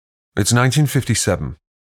It's 1957,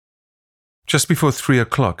 just before 3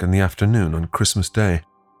 o'clock in the afternoon on Christmas Day.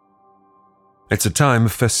 It's a time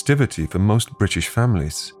of festivity for most British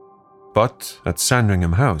families, but at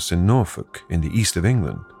Sandringham House in Norfolk, in the east of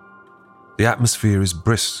England, the atmosphere is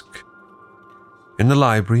brisk. In the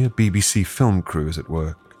library, a BBC film crew is at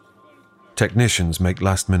work. Technicians make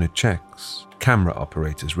last-minute checks. Camera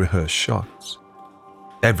operators rehearse shots.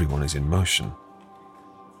 Everyone is in motion.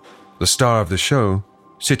 The star of the show,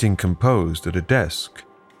 sitting composed at a desk,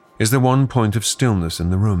 is the one point of stillness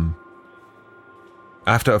in the room.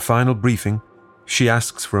 After a final briefing, she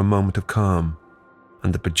asks for a moment of calm,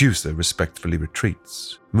 and the producer respectfully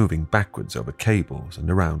retreats, moving backwards over cables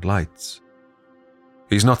and around lights.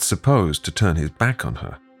 He's not supposed to turn his back on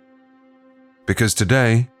her, because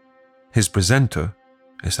today, his presenter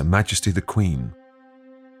is Her Majesty the Queen,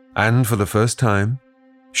 and for the first time,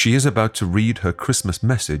 she is about to read her Christmas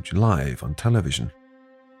message live on television.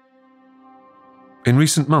 In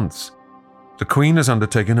recent months, the Queen has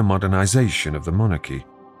undertaken a modernization of the monarchy,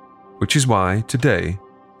 which is why, today,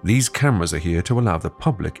 these cameras are here to allow the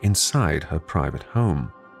public inside her private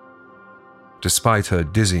home. Despite her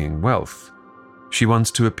dizzying wealth, she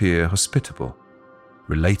wants to appear hospitable,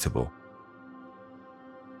 relatable.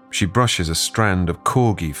 She brushes a strand of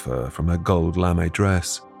corgi fur from her gold lame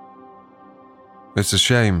dress. It's a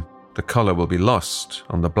shame the color will be lost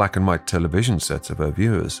on the black and white television sets of her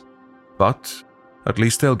viewers, but at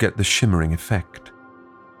least they'll get the shimmering effect.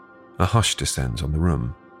 A hush descends on the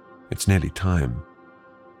room. It's nearly time.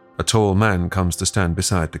 A tall man comes to stand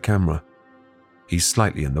beside the camera. He's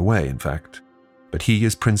slightly in the way, in fact, but he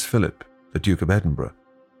is Prince Philip, the Duke of Edinburgh,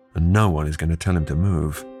 and no one is going to tell him to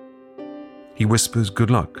move. He whispers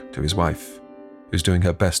good luck to his wife, who's doing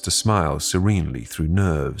her best to smile serenely through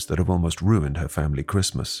nerves that have almost ruined her family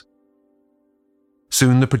Christmas.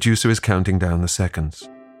 Soon the producer is counting down the seconds.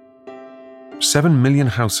 7 million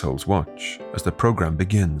households watch as the program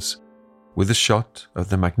begins, with a shot of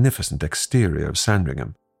the magnificent exterior of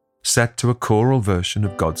Sandringham, set to a choral version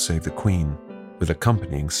of God Save the Queen, with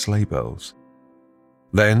accompanying sleigh bells.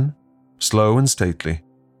 Then, slow and stately,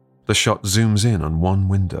 the shot zooms in on one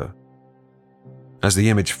window. As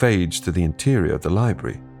the image fades to the interior of the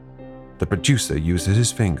library, the producer uses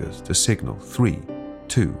his fingers to signal 3,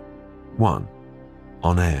 2, 1,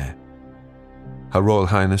 on air. Her Royal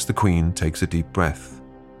Highness the Queen takes a deep breath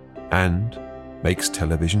and makes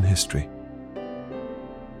television history.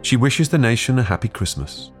 She wishes the nation a happy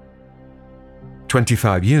Christmas.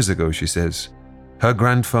 25 years ago, she says, her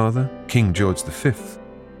grandfather, King George V,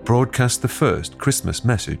 broadcast the first Christmas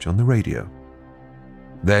message on the radio.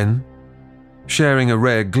 Then, sharing a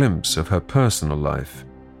rare glimpse of her personal life,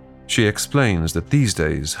 she explains that these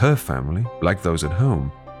days her family, like those at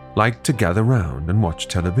home, like to gather round and watch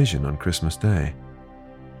television on Christmas Day.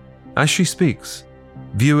 As she speaks,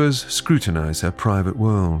 viewers scrutinize her private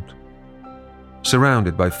world.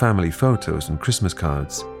 Surrounded by family photos and Christmas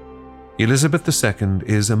cards, Elizabeth II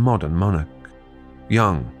is a modern monarch,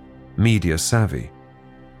 young, media-savvy,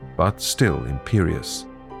 but still imperious.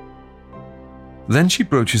 Then she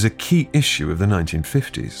broaches a key issue of the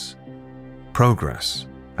 1950s, progress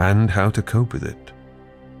and how to cope with it.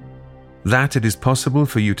 That it is possible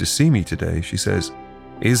for you to see me today, she says,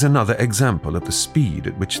 is another example of the speed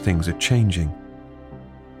at which things are changing.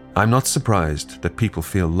 I'm not surprised that people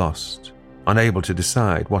feel lost, unable to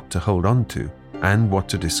decide what to hold on to and what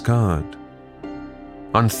to discard.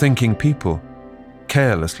 Unthinking people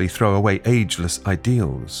carelessly throw away ageless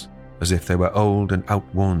ideals as if they were old and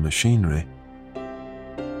outworn machinery.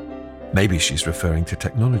 Maybe she's referring to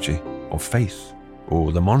technology, or faith,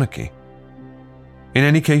 or the monarchy. In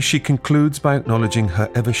any case, she concludes by acknowledging her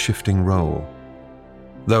ever-shifting role.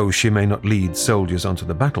 Though she may not lead soldiers onto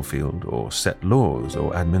the battlefield, or set laws,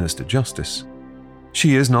 or administer justice,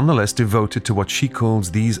 she is nonetheless devoted to what she calls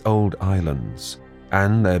these old islands,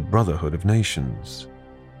 and their brotherhood of nations.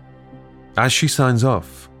 As she signs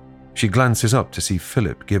off, she glances up to see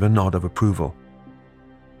Philip give a nod of approval.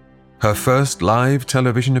 Her first live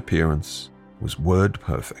television appearance was word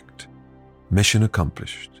perfect. Mission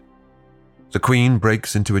accomplished. The Queen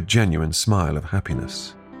breaks into a genuine smile of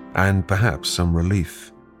happiness, and perhaps some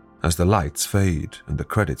relief, as the lights fade and the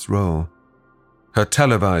credits roll. Her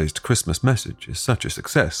televised Christmas message is such a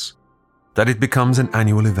success that it becomes an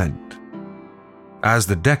annual event. As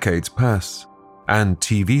the decades pass, and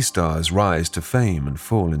TV stars rise to fame and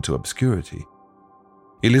fall into obscurity,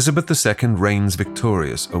 Elizabeth II reigns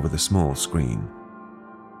victorious over the small screen.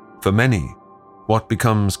 For many, what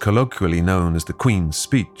becomes colloquially known as the Queen's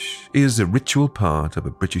Speech is a ritual part of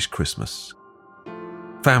a British Christmas.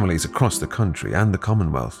 Families across the country and the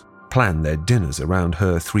Commonwealth plan their dinners around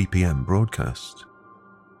her 3 p.m. broadcast.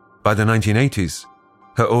 By the 1980s,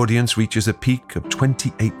 her audience reaches a peak of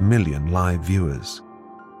 28 million live viewers,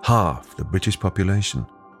 half the British population.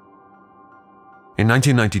 In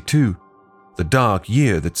 1992, the dark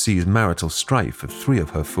year that sees marital strife of 3 of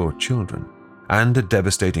her 4 children and a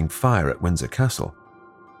devastating fire at Windsor Castle,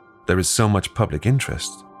 there is so much public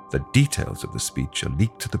interest that details of the speech are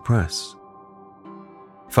leaked to the press.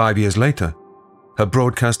 5 years later, her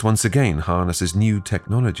broadcast once again harnesses new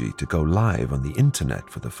technology to go live on the internet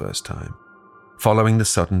for the first time, following the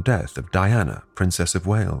sudden death of Diana, Princess of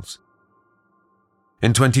Wales.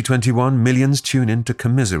 In 2021, millions tune in to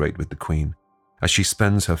commiserate with the Queen as she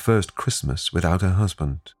spends her first Christmas without her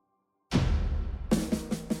husband.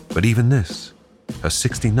 But even this, her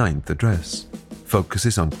 69th address,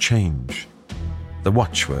 focuses on change, the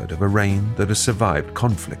watchword of a reign that has survived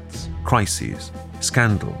conflicts, crises,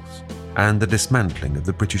 scandals, and the dismantling of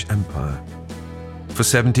the British Empire. For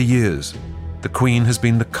 70 years, the Queen has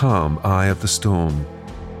been the calm eye of the storm,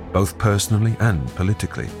 both personally and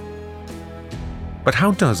politically. But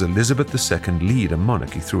how does Elizabeth II lead a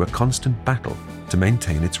monarchy through a constant battle to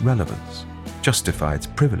maintain its relevance, justify its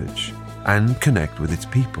privilege, and connect with its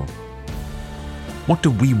people? What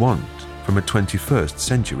do we want from a 21st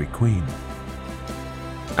century Queen?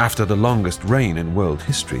 After the longest reign in world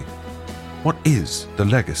history, what is the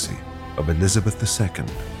legacy of Elizabeth II?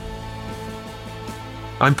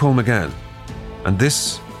 I'm Paul McGann, and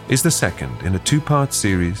this is the second in a 2-part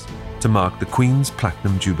series to mark the Queen's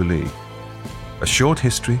Platinum Jubilee, a short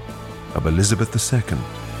history of Elizabeth II.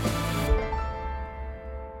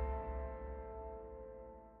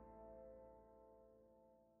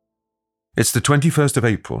 It's the 21st of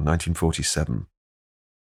April, 1947,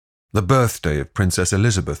 the birthday of Princess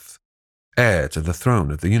Elizabeth, heir to the throne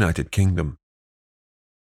of the United Kingdom.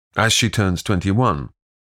 As she turns 21,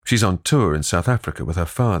 she's on tour in South Africa with her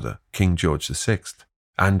father, King George VI,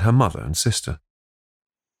 and her mother and sister.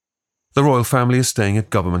 The royal family is staying at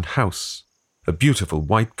Government House, a beautiful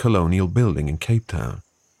white colonial building in Cape Town.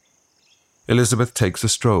 Elizabeth takes a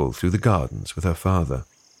stroll through the gardens with her father.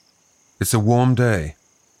 It's a warm day,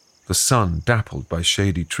 the sun dappled by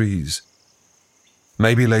shady trees.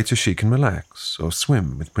 Maybe later she can relax or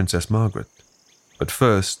swim with Princess Margaret, but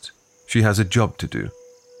first she has a job to do.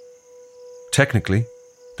 Technically,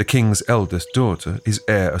 the king's eldest daughter is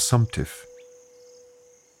heir assumptive.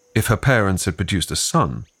 If her parents had produced a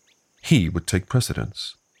son, he would take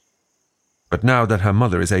precedence. But now that her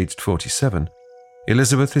mother is aged 47,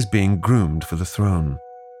 Elizabeth is being groomed for the throne.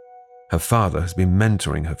 Her father has been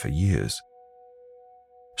mentoring her for years.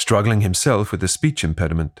 Struggling himself with a speech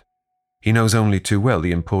impediment, he knows only too well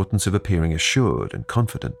the importance of appearing assured and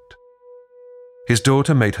confident. His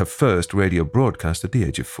daughter made her first radio broadcast at the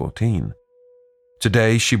age of 14.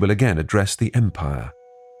 Today she will again address the Empire,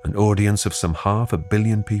 an audience of some 500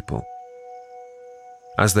 million people.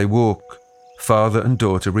 As they walk, father and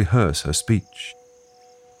daughter rehearse her speech.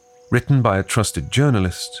 Written by a trusted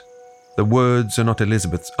journalist, the words are not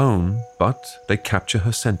Elizabeth's own, but they capture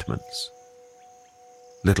her sentiments.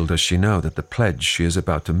 Little does she know that the pledge she is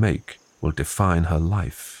about to make will define her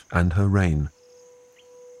life and her reign.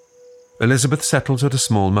 Elizabeth settles at a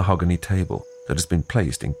small mahogany table that has been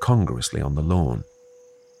placed incongruously on the lawn.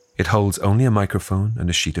 It holds only a microphone and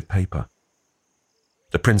a sheet of paper.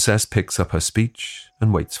 The princess picks up her speech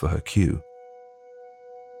and waits for her cue.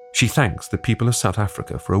 She thanks the people of South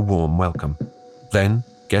Africa for a warm welcome, then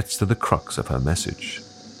gets to the crux of her message.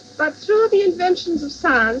 But through the inventions of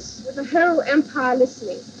science, with the whole empire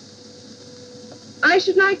listening, I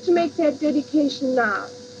should like to make that dedication now.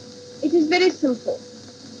 It is very simple.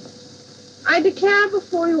 I declare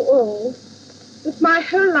before you all that my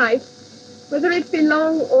whole life, whether it be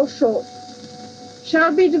long or short,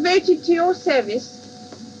 shall be devoted to your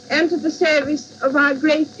service and to the service of our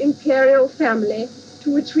great imperial family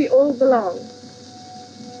to which we all belong.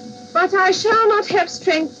 But I shall not have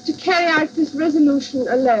strength to carry out this resolution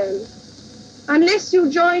alone, unless you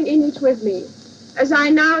join in it with me, as I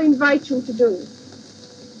now invite you to do.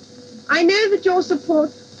 I know that your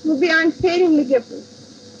support will be unfailingly given.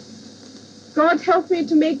 God help me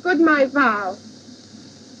to make good my vow,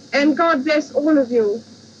 and God bless all of you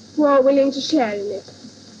who are willing to share in it.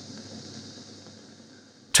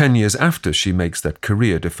 10 years after she makes that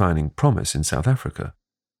career-defining promise in South Africa,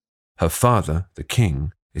 her father, the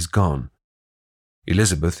king, is gone.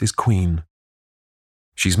 Elizabeth is queen.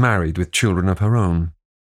 She's married with children of her own.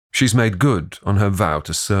 She's made good on her vow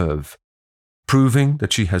to serve, proving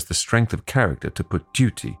that she has the strength of character to put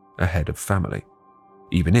duty ahead of family,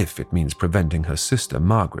 even if it means preventing her sister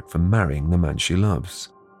Margaret from marrying the man she loves.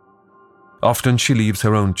 Often she leaves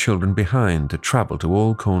her own children behind to travel to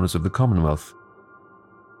all corners of the Commonwealth.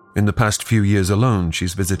 In the past few years alone,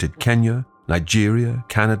 she's visited Kenya, Nigeria,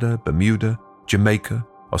 Canada, Bermuda, Jamaica,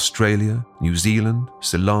 Australia, New Zealand,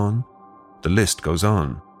 Ceylon. The list goes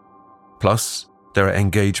on. Plus, there are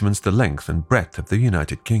engagements the length and breadth of the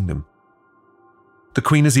United Kingdom. The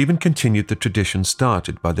Queen has even continued the tradition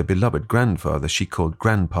started by the beloved grandfather she called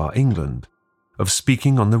Grandpa England, of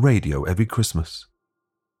speaking on the radio every Christmas.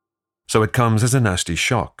 So it comes as a nasty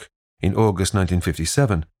shock, in August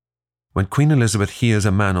 1957, when Queen Elizabeth hears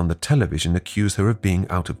a man on the television accuse her of being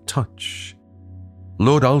out of touch.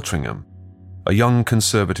 Lord Altrincham, a young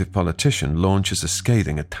Conservative politician, launches a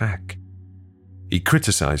scathing attack. He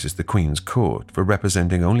criticises the Queen's court for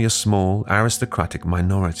representing only a small aristocratic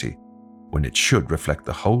minority, when it should reflect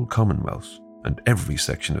the whole Commonwealth and every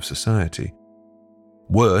section of society.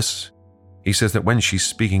 Worse, he says that when she's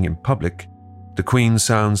speaking in public, the Queen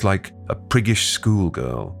sounds like a priggish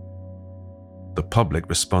schoolgirl. The public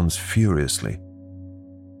responds furiously.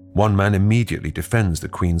 One man immediately defends the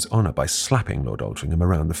Queen's honour by slapping Lord Altrincham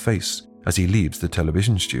around the face as he leaves the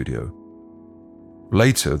television studio.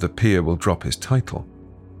 Later, the peer will drop his title,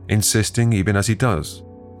 insisting, even as he does,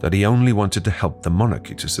 that he only wanted to help the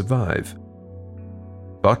monarchy to survive.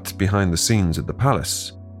 But behind the scenes at the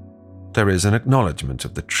palace, there is an acknowledgement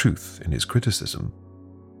of the truth in his criticism.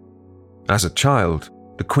 As a child,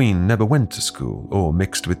 the Queen never went to school or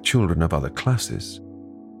mixed with children of other classes.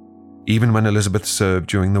 Even when Elizabeth served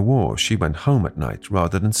during the war, she went home at night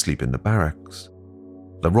rather than sleep in the barracks.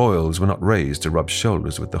 The royals were not raised to rub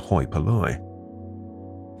shoulders with the hoi polloi.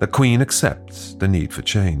 The Queen accepts the need for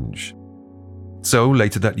change. So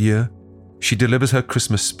later that year, she delivers her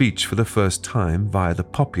Christmas speech for the first time via the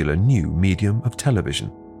popular new medium of television.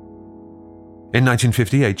 In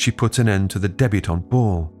 1958, she puts an end to the debutante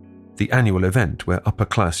ball, the annual event where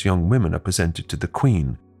upper-class young women are presented to the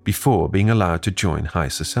Queen before being allowed to join high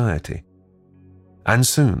society. And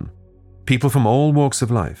soon, people from all walks of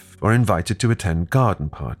life are invited to attend garden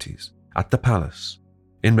parties at the palace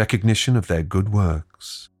in recognition of their good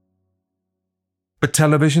works. But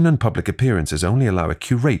television and public appearances only allow a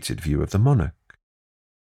curated view of the monarch.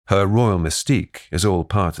 Her royal mystique is all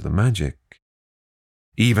part of the magic.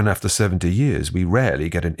 Even after 70 years, we rarely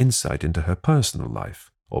get an insight into her personal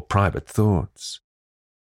life or private thoughts.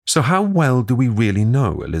 So how well do we really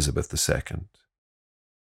know Elizabeth II?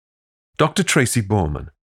 Dr. Tracy Borman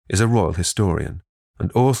is a royal historian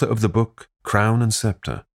and author of the book Crown and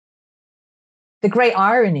Sceptre. The great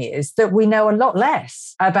irony is that we know a lot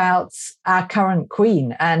less about our current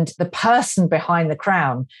Queen and the person behind the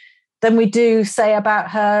crown than we do, say, about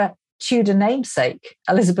her Tudor namesake,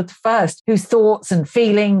 Elizabeth I, whose thoughts and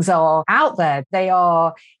feelings are out there. They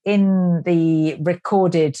are in the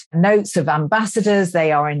recorded notes of ambassadors,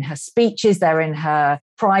 they are in her speeches, they're in her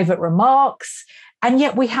private remarks, and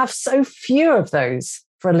yet we have so few of those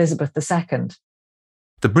for Elizabeth II.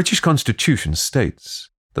 The British Constitution states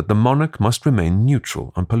that the monarch must remain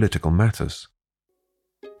neutral on political matters.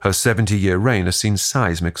 Her 70-year reign has seen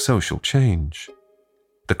seismic social change.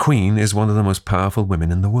 The Queen is one of the most powerful women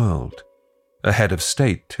in the world, a head of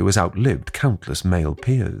state who has outlived countless male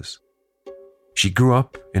peers. She grew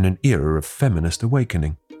up in an era of feminist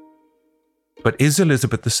awakening. But is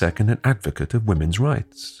Elizabeth II an advocate of women's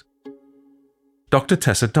rights? Dr.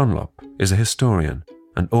 Tessa Dunlop is a historian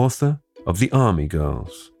and author of The Army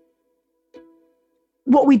Girls.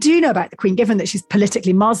 What we do know about the Queen, given that she's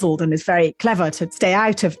politically muzzled and is very clever to stay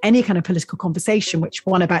out of any kind of political conversation, which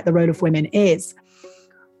one about the role of women is,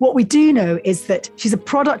 what we do know is that she's a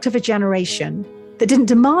product of a generation that didn't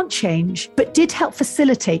demand change, but did help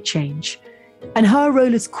facilitate change. And her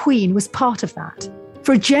role as Queen was part of that.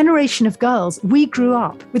 For a generation of girls, we grew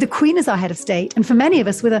up with the Queen as our head of state, and for many of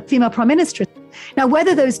us with a female prime minister. Now,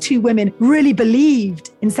 whether those two women really believed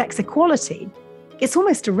in sex equality, it's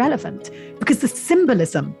almost irrelevant, because the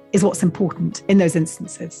symbolism is what's important in those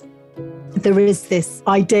instances. There is this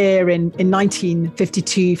idea in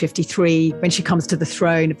 1952-53, when she comes to the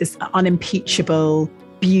throne, of this unimpeachable,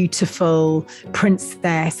 beautiful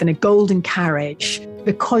princess in a golden carriage.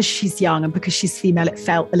 Because she's young and because she's female, it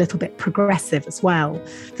felt a little bit progressive as well.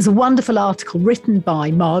 There's a wonderful article written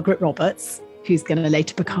by Margaret Roberts, who's going to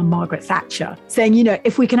later become Margaret Thatcher, saying, you know,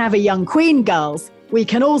 if we can have a young queen, girls, we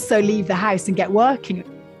can also leave the house and get working.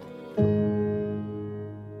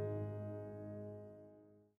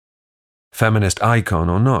 Feminist icon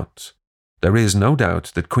or not, there is no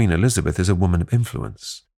doubt that Queen Elizabeth is a woman of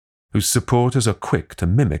influence, whose supporters are quick to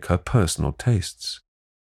mimic her personal tastes.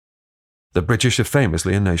 The British are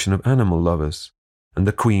famously a nation of animal lovers, and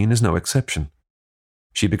the Queen is no exception.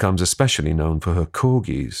 She becomes especially known for her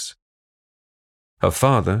corgis. Her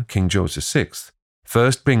father, King George VI,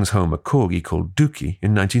 first brings home a corgi called Dookie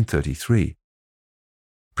in 1933.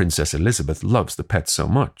 Princess Elizabeth loves the pet so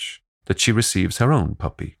much that she receives her own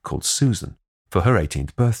puppy called Susan for her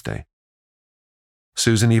 18th birthday.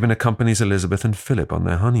 Susan even accompanies Elizabeth and Philip on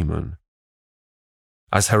their honeymoon.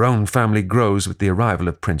 As her own family grows with the arrival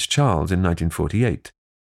of Prince Charles in 1948,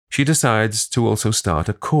 she decides to also start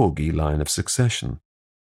a corgi line of succession.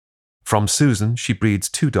 From Susan, she breeds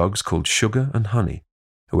 2 dogs called Sugar and Honey,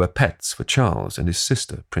 who are pets for Charles and his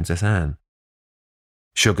sister, Princess Anne.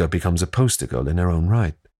 Sugar becomes a poster girl in her own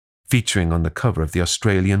right, featuring on the cover of the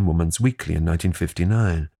Australian Woman's Weekly in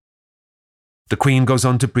 1959. The Queen goes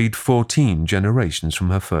on to breed 14 generations from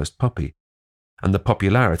her first puppy, and the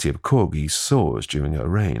popularity of corgis soars during her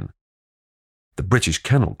reign. The British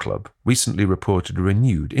Kennel Club recently reported a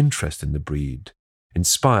renewed interest in the breed,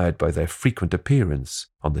 inspired by their frequent appearance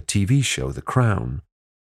on the TV show The Crown.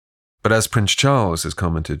 But as Prince Charles has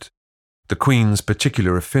commented, the Queen's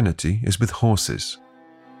particular affinity is with horses.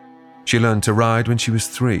 She learned to ride when she was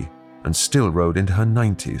 3 and still rode into her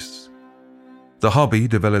 90s. The hobby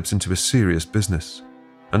develops into a serious business,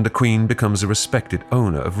 and the Queen becomes a respected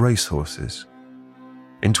owner of racehorses.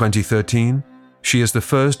 In 2013, she is the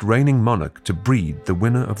first reigning monarch to breed the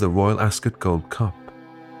winner of the Royal Ascot Gold Cup.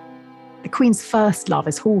 The Queen's first love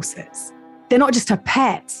is horses. They're not just her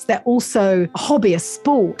pets, they're also a hobby, a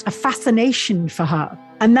sport, a fascination for her.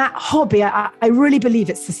 And that hobby, I really believe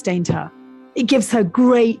it sustained her. It gives her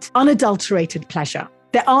great, unadulterated pleasure.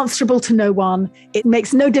 They're answerable to no one. It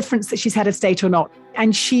makes no difference that she's head of state or not.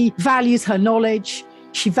 And she values her knowledge.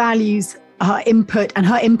 She values her input and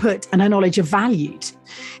her knowledge are valued.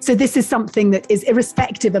 So this is something that is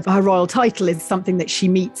irrespective of her royal title, is something that she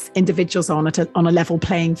meets individuals on on a level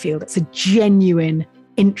playing field. It's a genuine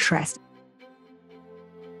interest.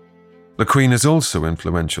 The Queen is also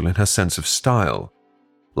influential in her sense of style,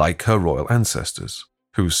 like her royal ancestors,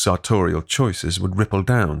 whose sartorial choices would ripple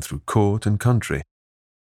down through court and country.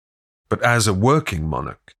 But as a working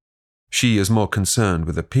monarch, she is more concerned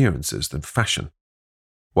with appearances than fashion.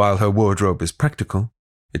 While her wardrobe is practical,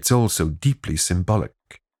 it's also deeply symbolic.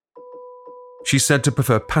 She's said to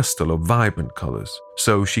prefer pastel or vibrant colors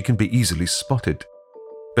so she can be easily spotted,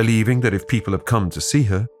 believing that if people have come to see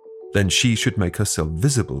her, then she should make herself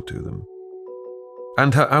visible to them.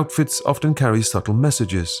 And her outfits often carry subtle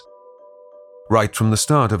messages. Right from the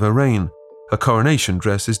start of her reign, her coronation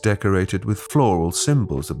dress is decorated with floral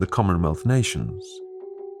symbols of the Commonwealth nations.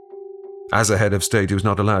 As a head of state who is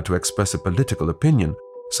not allowed to express a political opinion,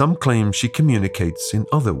 some claim she communicates in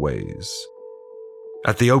other ways.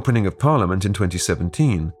 At the opening of Parliament in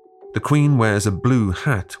 2017, the Queen wears a blue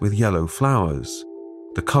hat with yellow flowers,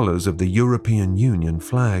 the colours of the European Union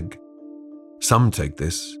flag. Some take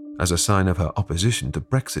this as a sign of her opposition to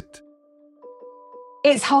Brexit.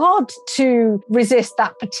 It's hard to resist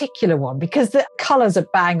that particular one because the colours are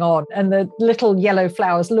bang on and the little yellow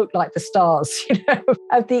flowers look like the stars,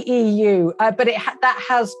 of the EU. But that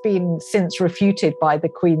has been since refuted by the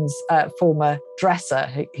Queen's former dresser,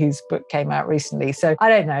 whose book came out recently. So I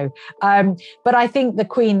don't know. But I think the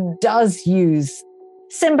Queen does use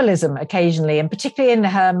symbolism occasionally, and particularly in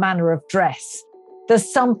her manner of dress.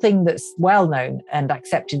 There's something that's well known and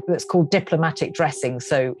accepted that's called diplomatic dressing.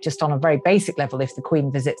 So just on a very basic level, if the Queen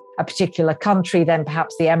visits a particular country, then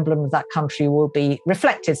perhaps the emblem of that country will be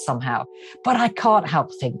reflected somehow. But I can't help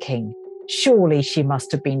thinking, surely she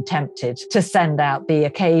must have been tempted to send out the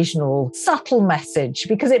occasional subtle message,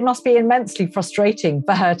 because it must be immensely frustrating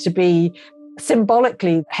for her to be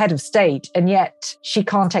symbolically head of state, and yet she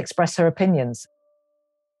can't express her opinions.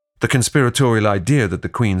 The conspiratorial idea that the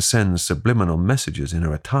Queen sends subliminal messages in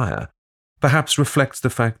her attire perhaps reflects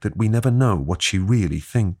the fact that we never know what she really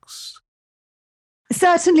thinks.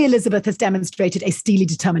 Certainly, Elizabeth has demonstrated a steely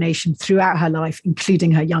determination throughout her life,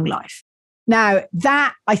 including her young life. Now,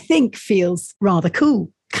 that, I think, feels rather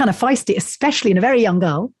cool, kind of feisty, especially in a very young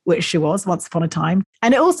girl, which she was once upon a time.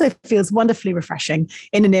 And it also feels wonderfully refreshing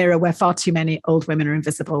in an era where far too many old women are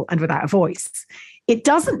invisible and without a voice. It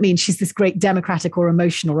doesn't mean she's this great democratic or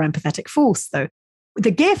emotional or empathetic force, though.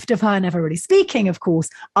 The gift of her never really speaking, of course,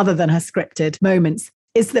 other than her scripted moments,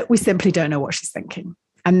 is that we simply don't know what she's thinking.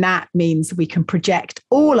 And that means we can project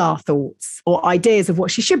all our thoughts or ideas of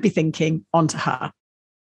what she should be thinking onto her.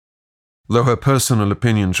 Though her personal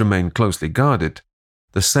opinions remain closely guarded,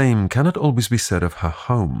 the same cannot always be said of her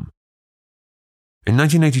home. In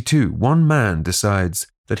 1982, one man decides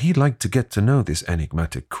that he'd like to get to know this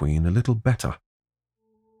enigmatic Queen a little better.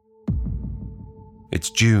 It's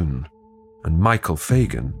June, and Michael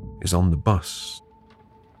Fagan is on the bus.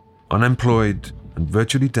 Unemployed and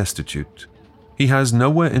virtually destitute, He has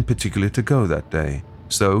nowhere in particular to go that day,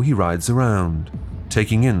 so he rides around,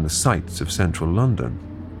 taking in the sights of central London.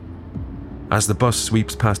 As the bus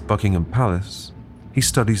sweeps past Buckingham Palace, he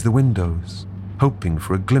studies the windows, hoping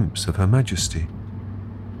for a glimpse of Her Majesty.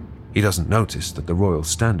 He doesn't notice that the Royal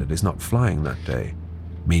Standard is not flying that day,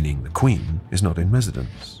 meaning the Queen is not in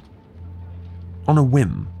residence. On a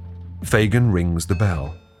whim, Fagin rings the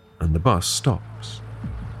bell, and the bus stops.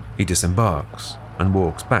 He disembarks and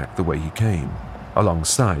walks back the way he came,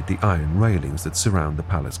 alongside the iron railings that surround the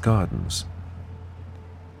palace gardens.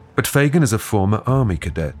 But Fagin is a former army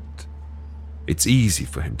cadet. It's easy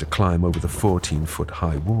for him to climb over the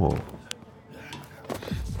 14-foot-high wall.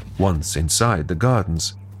 Once inside the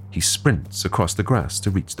gardens, he sprints across the grass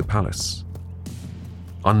to reach the palace.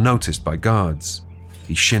 Unnoticed by guards,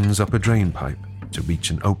 he shins up a drain pipe to reach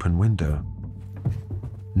an open window.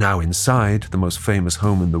 Now inside the most famous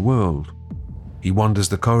home in the world, he wanders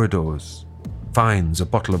the corridors, finds a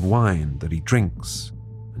bottle of wine that he drinks,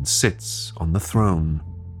 and sits on the throne.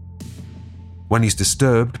 When he's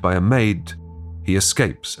disturbed by a maid, he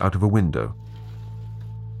escapes out of a window.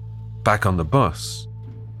 Back on the bus,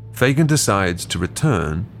 Fagin decides to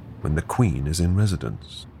return when the Queen is in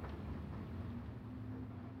residence.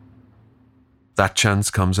 That chance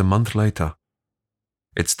comes a month later.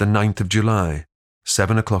 It's the 9th of July,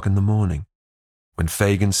 7 o'clock in the morning, when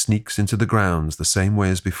Fagin sneaks into the grounds the same way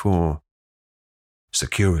as before.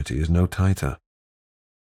 Security is no tighter.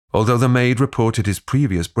 Although the maid reported his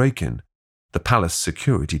previous break-in, the palace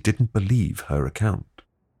security didn't believe her account.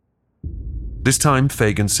 This time,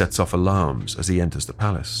 Fagin sets off alarms as he enters the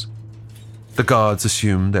palace. The guards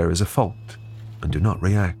assume there is a fault and do not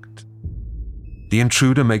react. The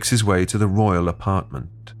intruder makes his way to the royal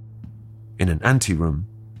apartment. In an anteroom,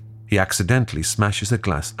 he accidentally smashes a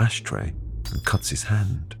glass ashtray and cuts his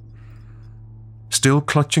hand. Still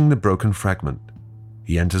clutching the broken fragment,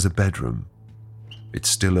 he enters a bedroom. It's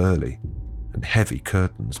still early, and heavy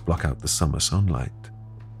curtains block out the summer sunlight.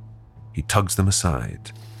 He tugs them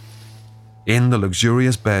aside. In the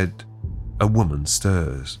luxurious bed, a woman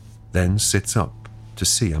stirs, then sits up to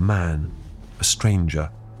see a man, a stranger,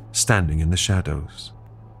 standing in the shadows.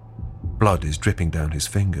 Blood is dripping down his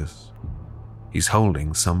fingers. He's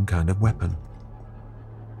holding some kind of weapon.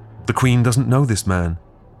 The Queen doesn't know this man,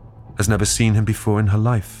 has never seen him before in her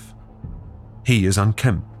life. He is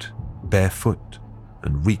unkempt, barefoot,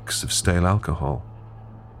 and reeks of stale alcohol.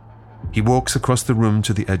 He walks across the room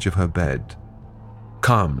to the edge of her bed.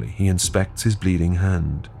 Calmly, he inspects his bleeding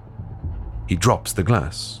hand. He drops the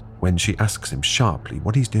glass when she asks him sharply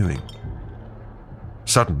what he's doing.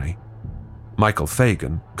 Suddenly, Michael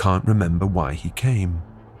Fagin can't remember why he came.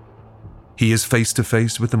 He is face to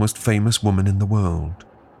face with the most famous woman in the world,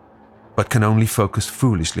 but can only focus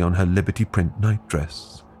foolishly on her Liberty print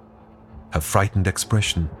nightdress, her frightened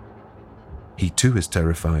expression. He too is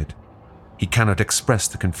terrified. He cannot express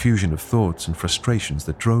the confusion of thoughts and frustrations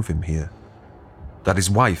that drove him here. That his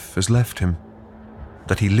wife has left him,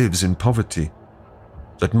 that he lives in poverty,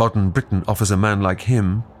 that modern Britain offers a man like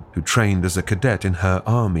him, who trained as a cadet in her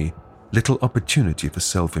army, little opportunity for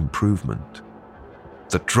self-improvement,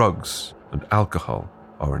 that drugs and alcohol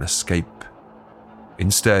are an escape.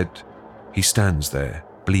 Instead, he stands there,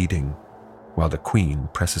 bleeding, while the Queen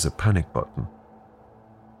presses a panic button.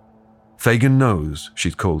 Fagin knows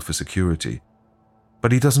she'd called for security,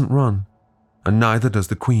 but he doesn't run, and neither does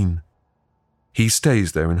the Queen. He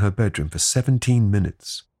stays there in her bedroom for 17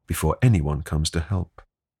 minutes before anyone comes to help.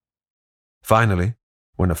 Finally,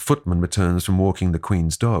 when a footman returns from walking the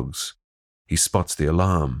Queen's dogs, he spots the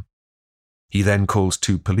alarm. He then calls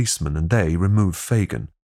 2 policemen and they remove Fagin,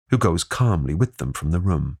 who goes calmly with them from the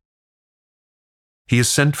room. He is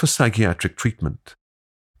sent for psychiatric treatment,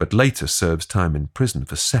 but later serves time in prison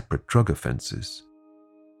for separate drug offences.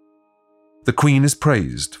 The Queen is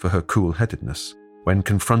praised for her cool-headedness when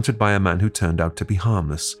confronted by a man who turned out to be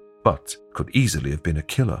harmless, but could easily have been a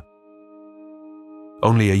killer.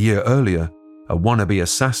 Only a year earlier, a wannabe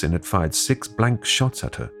assassin had fired 6 blank shots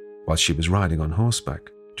at her while she was riding on horseback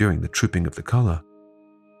during the trooping of the colour.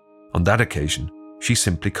 On that occasion, she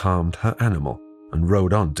simply calmed her animal and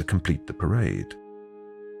rode on to complete the parade.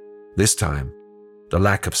 This time, the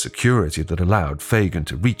lack of security that allowed Fagin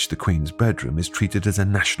to reach the Queen's bedroom is treated as a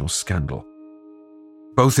national scandal.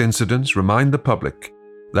 Both incidents remind the public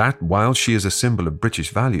that while she is a symbol of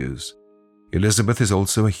British values, Elizabeth is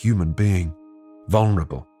also a human being,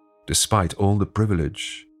 vulnerable despite all the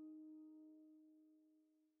privilege.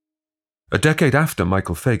 A decade after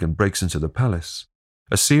Michael Fagin breaks into the palace,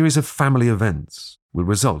 a series of family events will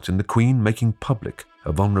result in the Queen making public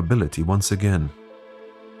her vulnerability once again.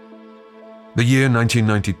 The year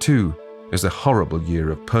 1992 is a horrible year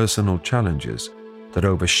of personal challenges that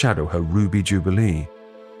overshadow her Ruby Jubilee.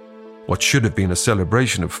 What should have been a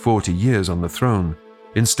celebration of 40 years on the throne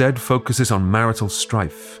instead focuses on marital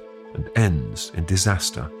strife and ends in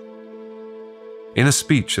disaster. In a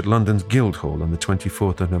speech at London's Guildhall on the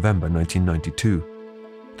 24th of November 1992,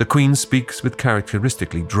 the Queen speaks with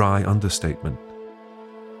characteristically dry understatement.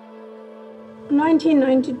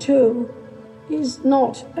 1992 is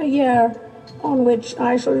not a year on which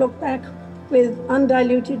I shall look back with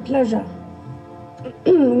undiluted pleasure.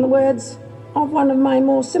 In the words of one of my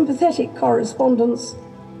more sympathetic correspondents,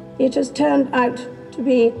 it has turned out to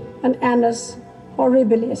be an annus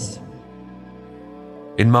horribilis.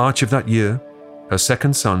 In March of that year, her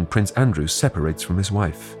second son, Prince Andrew, separates from his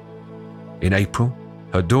wife. In April,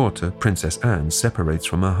 her daughter, Princess Anne, separates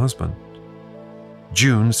from her husband.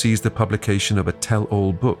 June sees the publication of a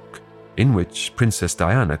tell-all book in which Princess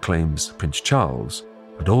Diana claims Prince Charles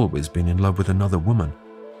had always been in love with another woman.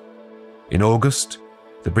 In August,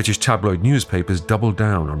 the British tabloid newspapers double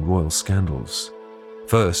down on royal scandals.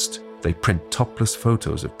 First, they print topless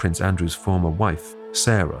photos of Prince Andrew's former wife,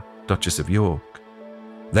 Sarah, Duchess of York.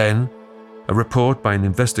 Then, a report by an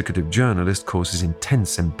investigative journalist causes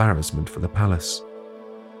intense embarrassment for the palace.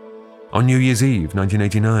 On New Year's Eve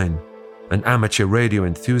 1989, an amateur radio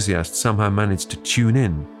enthusiast somehow managed to tune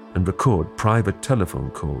in and record private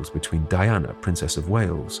telephone calls between Diana, Princess of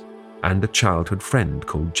Wales, and a childhood friend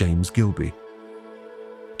called James Gilby.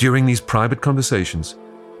 During these private conversations,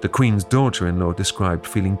 the Queen's daughter-in-law described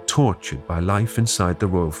feeling tortured by life inside the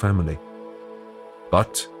royal family.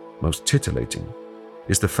 But, most titillating,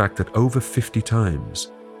 is the fact that over 50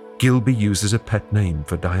 times, Gilby uses a pet name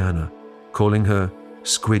for Diana, calling her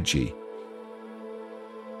Squidgy.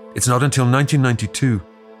 It's not until 1992,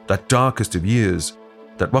 that darkest of years,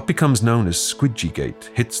 that what becomes known as Squidgygate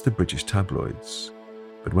hits the British tabloids.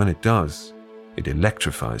 But when it does, it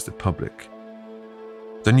electrifies the public.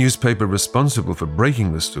 The newspaper responsible for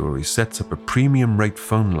breaking the story sets up a premium rate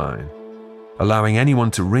phone line, allowing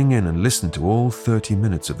anyone to ring in and listen to all 30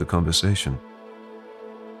 minutes of the conversation.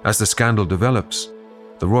 As the scandal develops,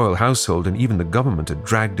 the royal household and even the government are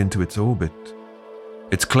dragged into its orbit.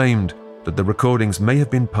 It's claimed that the recordings may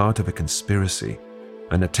have been part of a conspiracy,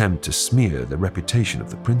 an attempt to smear the reputation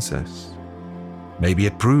of the princess. Maybe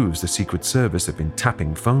it proves the Secret Service have been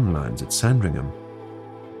tapping phone lines at Sandringham.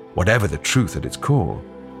 Whatever the truth at its core,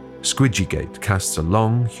 Squidgygate casts a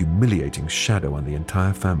long, humiliating shadow on the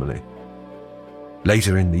entire family.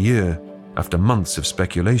 Later in the year, after months of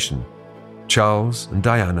speculation, Charles and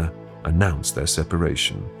Diana announced their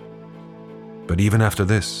separation. But even after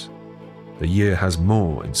this, the year has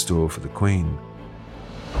more in store for the Queen.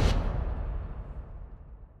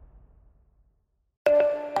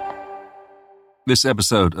 This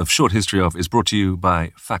episode of Short History Of is brought to you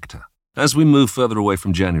by Factor. As we move further away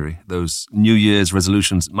from January, those New Year's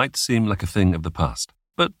resolutions might seem like a thing of the past.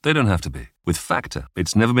 But they don't have to be. With Factor,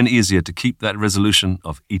 it's never been easier to keep that resolution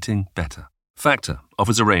of eating better. Factor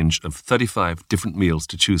offers a range of 35 different meals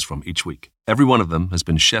to choose from each week. Every one of them has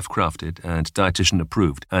been chef-crafted and dietitian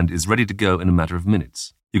approved and is ready to go in a matter of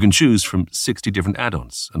minutes. You can choose from 60 different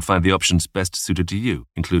add-ons and find the options best suited to you,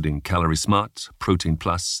 including Calorie Smart, Protein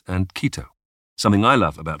Plus, and Keto. Something I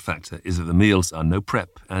love about Factor is that the meals are no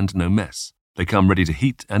prep and no mess. They come ready to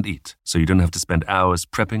heat and eat, so you don't have to spend hours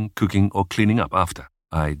prepping, cooking, or cleaning up after.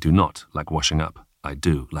 I do not like washing up. I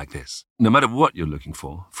do like this. No matter what you're looking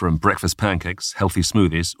for, from breakfast pancakes, healthy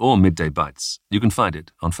smoothies, or midday bites, you can find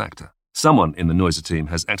it on Factor. Someone in the Noiser team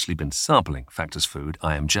has actually been sampling Factor's food.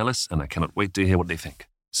 I am jealous, and I cannot wait to hear what they think.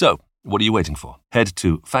 So, what are you waiting for? Head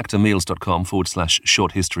to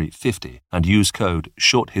factormeals.com/shorthistory50 and use code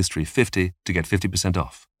shorthistory50 to get 50%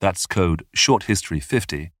 off. That's code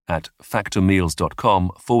shorthistory50 at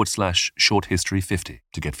factormeals.com/shorthistory50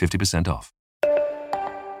 to get 50% off.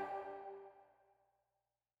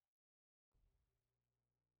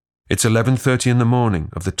 It's 11:30 in the morning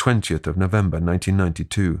of the 20th of November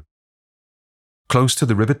 1992. Close to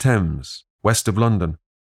the River Thames, west of London,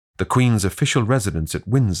 the Queen's official residence at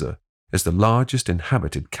Windsor is the largest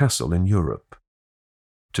inhabited castle in Europe.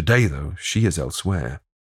 Today, though, she is elsewhere.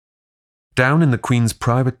 Down in the Queen's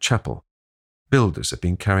private chapel, builders have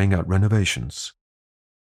been carrying out renovations.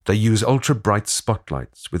 They use ultra-bright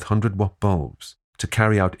spotlights with 100-watt bulbs to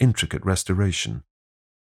carry out intricate restoration.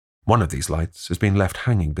 One of these lights has been left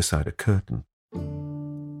hanging beside a curtain.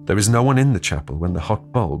 There is no one in the chapel when the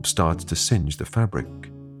hot bulb starts to singe the fabric.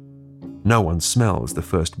 No one smells the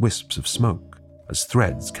first wisps of smoke as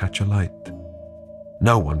threads catch alight.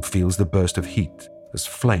 No one feels the burst of heat as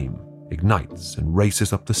flame ignites and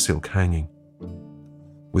races up the silk hanging.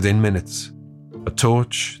 Within minutes, A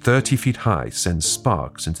torch 30 feet high sends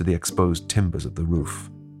sparks into the exposed timbers of the roof.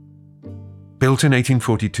 Built in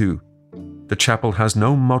 1842, the chapel has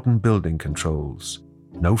no modern building controls,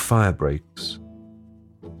 no fire breaks.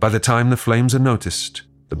 By the time the flames are noticed,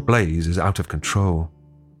 the blaze is out of control.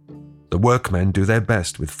 The workmen do their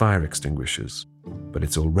best with fire extinguishers, but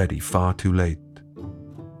it's already far too late.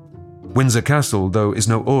 Windsor Castle, though, is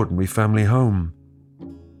no ordinary family home.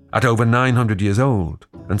 At over 900 years old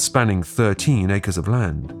and spanning 13 acres of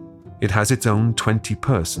land, it has its own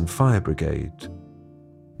 20-person fire brigade.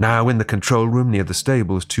 Now in the control room near the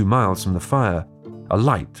stables 2 miles from the fire, a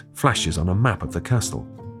light flashes on a map of the castle.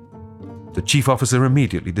 The chief officer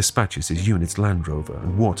immediately dispatches his unit's Land Rover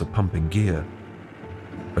and water-pumping gear.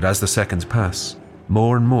 But as the seconds pass,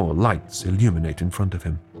 more and more lights illuminate in front of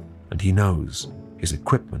him, and he knows his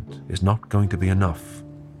equipment is not going to be enough.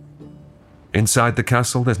 Inside the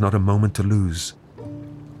castle, there's not a moment to lose.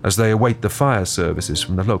 As they await the fire services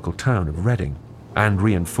from the local town of Reading and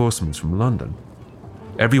reinforcements from London,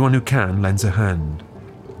 everyone who can lends a hand.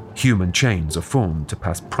 Human chains are formed to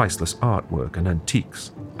pass priceless artwork and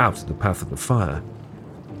antiques out of the path of the fire.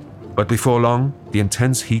 But before long, the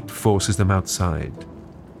intense heat forces them outside.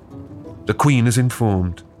 The Queen is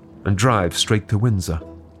informed and drives straight to Windsor.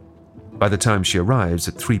 By the time she arrives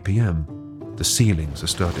at 3 p.m., the ceilings are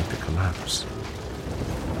starting to collapse.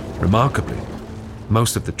 Remarkably,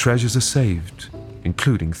 most of the treasures are saved,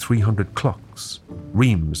 including 300 clocks,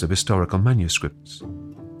 reams of historical manuscripts,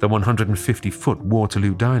 the 150-foot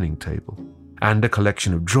Waterloo dining table, and a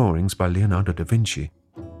collection of drawings by Leonardo da Vinci.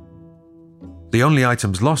 The only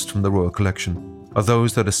items lost from the royal collection are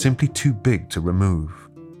those that are simply too big to remove.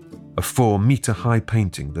 A 4-meter-high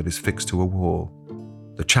painting that is fixed to a wall,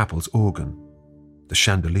 the chapel's organ, the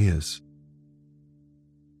chandeliers.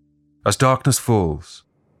 As darkness falls,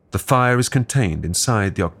 the fire is contained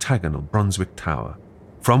inside the octagonal Brunswick Tower,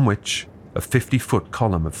 from which a 50-foot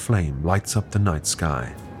column of flame lights up the night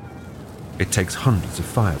sky. It takes hundreds of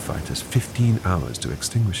firefighters 15 hours to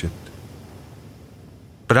extinguish it.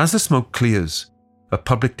 But as the smoke clears, a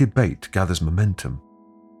public debate gathers momentum.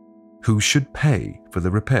 Who should pay for the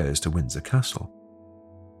repairs to Windsor Castle?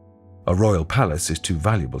 A royal palace is too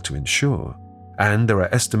valuable to insure, and there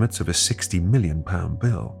are estimates of a £60 million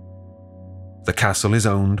bill. The castle is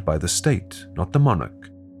owned by the state, not the monarch,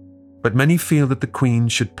 but many feel that the Queen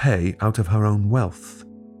should pay out of her own wealth.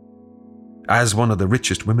 As one of the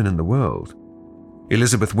richest women in the world,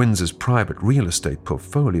 Elizabeth Windsor's private real estate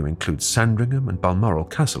portfolio includes Sandringham and Balmoral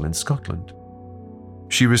Castle in Scotland.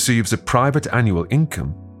 She receives a private annual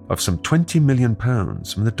income of some £20 million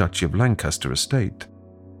from the Duchy of Lancaster estate.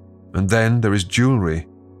 And then there is jewellery.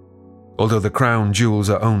 Although the crown jewels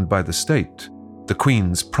are owned by the state, the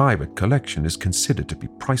Queen's private collection is considered to be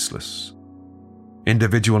priceless.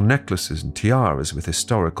 Individual necklaces and tiaras with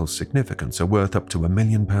historical significance are worth up to £1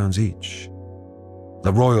 million each.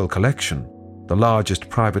 The royal collection, the largest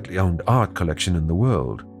privately owned art collection in the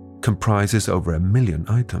world, comprises over 1 million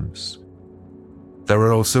items. There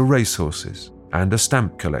are also racehorses and a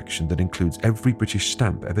stamp collection that includes every British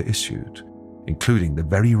stamp ever issued, including the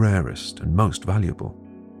very rarest and most valuable.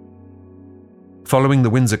 Following the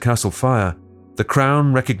Windsor Castle fire, the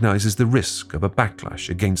Crown recognises the risk of a backlash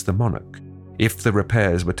against the monarch if the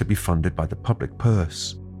repairs were to be funded by the public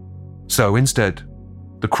purse. So instead,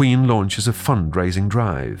 the Queen launches a fundraising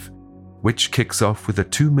drive, which kicks off with a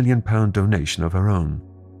 £2 million donation of her own.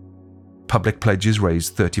 Public pledges raise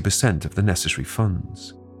 30% of the necessary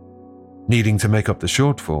funds. Needing to make up the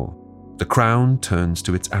shortfall, the Crown turns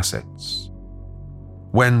to its assets.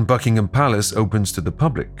 When Buckingham Palace opens to the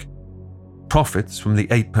public, profits from the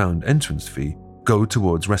 £8 entrance fee go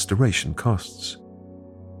towards restoration costs.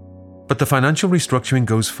 But the financial restructuring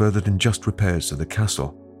goes further than just repairs to the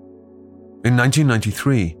castle. In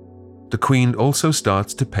 1993, the Queen also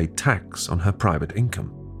starts to pay tax on her private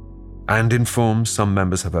income and informs some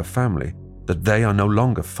members of her family that they are no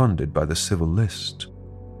longer funded by the civil list.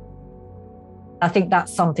 I think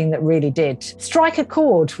that's something that really did strike a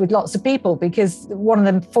chord with lots of people, because one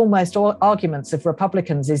of the foremost arguments of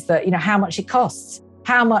Republicans is that, how much it costs,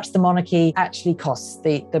 how much the monarchy actually costs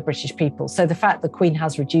the British people. So the fact the Queen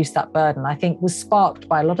has reduced that burden, I think, was sparked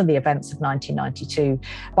by a lot of the events of 1992,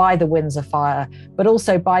 by the Windsor fire, but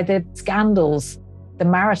also by the scandals, the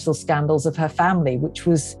marital scandals of her family, which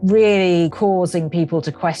was really causing people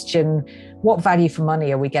to question what value for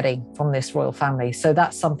money are we getting from this royal family. So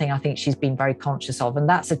that's something I think she's been very conscious of, and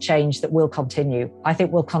that's a change that will continue. I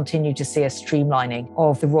think we'll continue to see a streamlining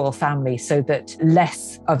of the royal family so that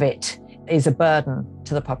less of it is a burden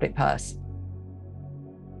to the public purse.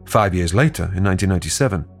 5 years later, in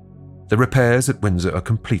 1997, the repairs at Windsor are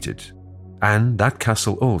completed, and that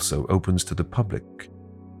castle also opens to the public.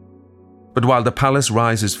 But while the palace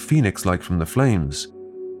rises phoenix-like from the flames,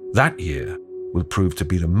 that year will prove to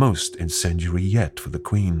be the most incendiary yet for the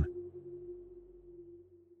Queen.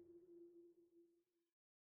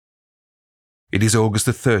 It is August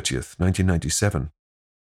the 30th, 1997.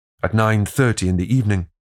 At 9:30 in the evening,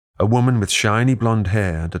 a woman with shiny blonde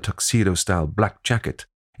hair and a tuxedo-style black jacket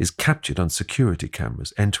is captured on security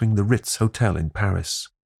cameras entering the Ritz Hotel in Paris.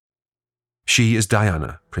 She is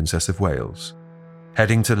Diana, Princess of Wales,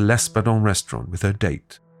 heading to the L'Espadon restaurant with her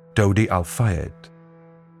date, Dodi Al Fayed.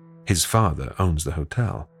 His father owns the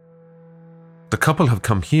hotel. The couple have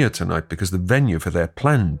come here tonight because the venue for their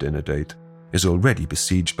planned dinner date is already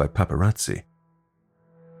besieged by paparazzi.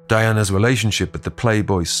 Diana's relationship with the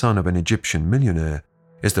playboy son of an Egyptian millionaire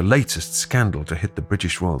is the latest scandal to hit the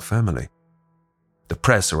British royal family. The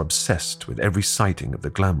press are obsessed with every sighting of the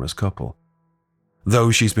glamorous couple.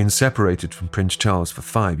 Though she's been separated from Prince Charles for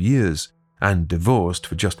 5 years and divorced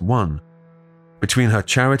for just 1, between her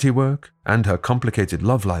charity work and her complicated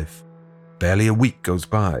love life, barely a week goes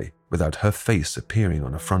by without her face appearing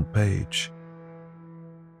on a front page.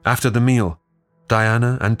 After the meal,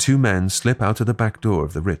 Diana and 2 men slip out of the back door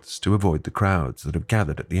of the Ritz to avoid the crowds that have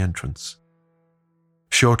gathered at the entrance.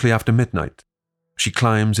 Shortly after midnight, she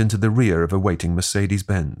climbs into the rear of a waiting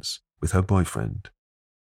Mercedes-Benz with her boyfriend.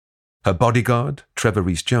 Her bodyguard, Trevor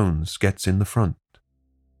Rees-Jones, gets in the front.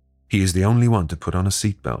 He is the only one to put on a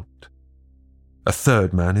seatbelt. A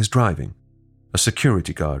third man is driving, a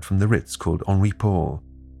security guard from the Ritz called Henri Paul.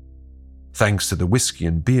 Thanks to the whiskey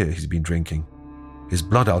and beer he's been drinking, his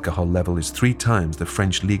blood alcohol level is 3 times the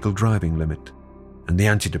French legal driving limit, and the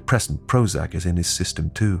antidepressant Prozac is in his system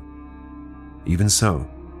too. Even so,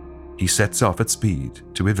 he sets off at speed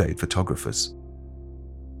to evade photographers.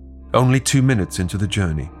 Only 2 minutes into the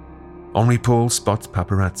journey, Henri Paul spots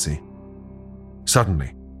paparazzi.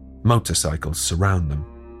 Suddenly, motorcycles surround them,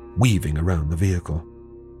 weaving around the vehicle.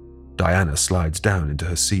 Diana slides down into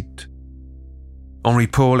her seat. Henri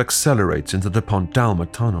Paul accelerates into the Pont d'Alma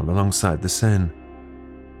tunnel alongside the Seine.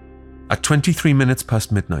 At 23 minutes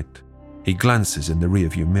past midnight, he glances in the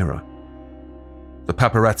rearview mirror. The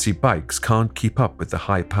paparazzi bikes can't keep up with the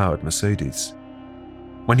high-powered Mercedes.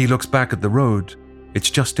 When he looks back at the road, it's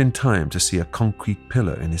just in time to see a concrete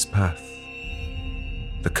pillar in his path.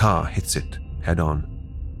 The car hits it head-on.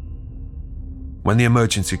 When the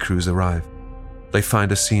emergency crews arrive, they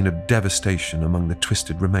find a scene of devastation among the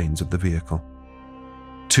twisted remains of the vehicle.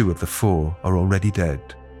 2 of the 4 are already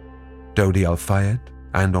dead, Dodi Al Fayed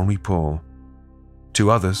and Henri Paul. 2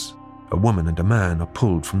 others, a woman and a man, are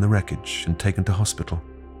pulled from the wreckage and taken to hospital.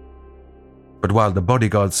 But while the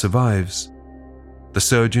bodyguard survives, the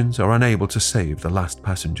surgeons are unable to save the last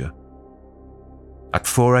passenger. At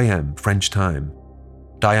 4 a.m. French time,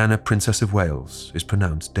 Diana, Princess of Wales, is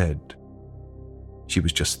pronounced dead. She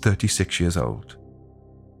was just 36 years old.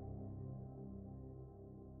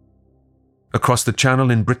 Across the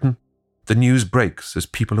Channel in Britain, the news breaks as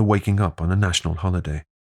people are waking up on a national holiday.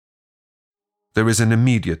 There is an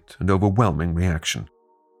immediate and overwhelming reaction.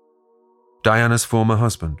 Diana's former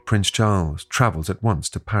husband, Prince Charles, travels at once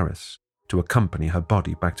to Paris to accompany her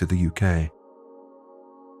body back to the UK.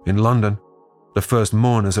 In London, the first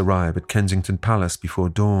mourners arrive at Kensington Palace before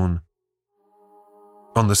dawn.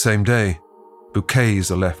 On the same day,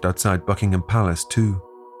 bouquets are left outside Buckingham Palace too.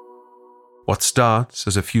 What starts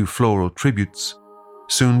as a few floral tributes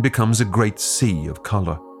soon becomes a great sea of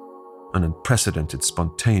colour, an unprecedented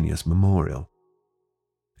spontaneous memorial.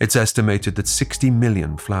 It's estimated that 60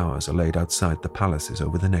 million flowers are laid outside the palaces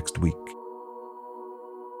over the next week.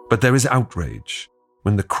 But there is outrage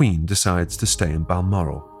when the Queen decides to stay in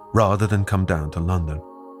Balmoral rather than come down to London.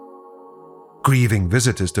 Grieving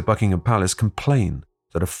visitors to Buckingham Palace complain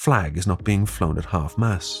that a flag is not being flown at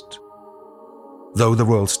half-mast. Though the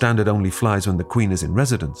royal standard only flies when the Queen is in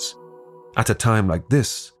residence, at a time like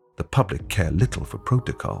this, the public care little for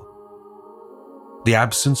protocol. The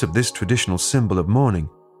absence of this traditional symbol of mourning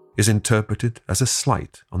is interpreted as a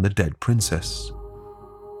slight on the dead princess.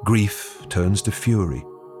 Grief turns to fury,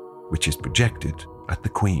 which is projected at the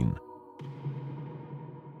Queen.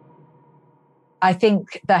 I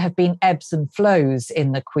think there have been ebbs and flows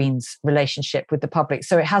in the Queen's relationship with the public.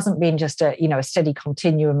 So it hasn't been just a steady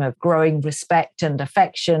continuum of growing respect and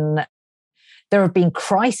affection. There have been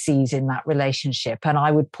crises in that relationship. And I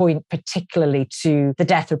would point particularly to the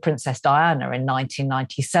death of Princess Diana in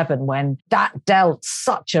 1997, when that dealt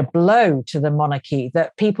such a blow to the monarchy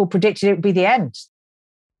that people predicted it would be the end.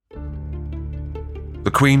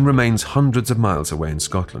 The Queen remains hundreds of miles away in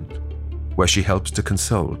Scotland, where she helps to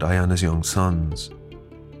console Diana's young sons.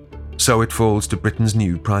 So it falls to Britain's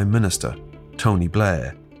new Prime Minister, Tony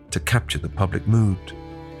Blair to capture the public mood.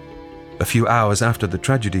 A few hours after the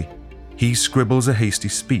tragedy, he scribbles a hasty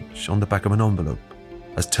speech on the back of an envelope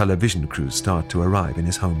as television crews start to arrive in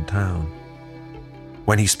his hometown.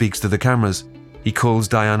 When he speaks to the cameras, he calls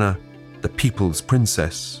Diana the People's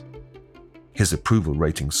Princess. His approval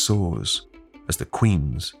rating soars as the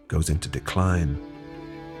Queen's goes into decline.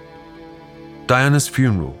 Diana's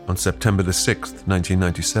funeral on September the 6th,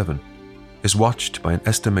 1997, is watched by an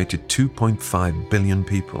estimated 2.5 billion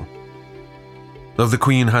people. Though the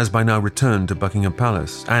Queen has by now returned to Buckingham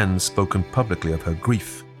Palace and spoken publicly of her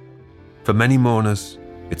grief, for many mourners,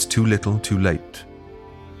 it's too little too late.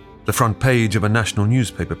 The front page of a national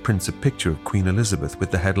newspaper prints a picture of Queen Elizabeth with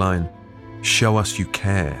the headline, "Show us you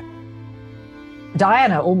care."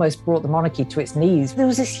 Diana almost brought the monarchy to its knees. There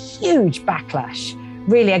was this huge backlash,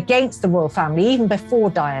 really, against the royal family, even before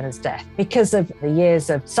Diana's death, because of the years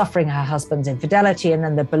of suffering her husband's infidelity and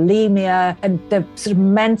then the bulimia and the sort of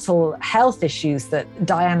mental health issues that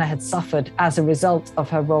Diana had suffered as a result of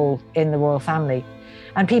her role in the royal family.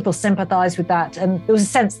 And people sympathised with that. And there was a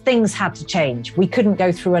sense things had to change. We couldn't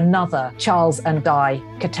go through another Charles and Di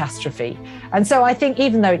catastrophe. And so I think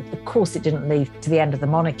even though, of course, it didn't lead to the end of the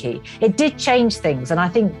monarchy, it did change things. And I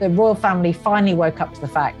think the royal family finally woke up to the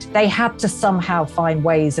fact they had to somehow find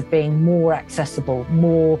ways of being more accessible,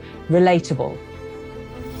 more relatable.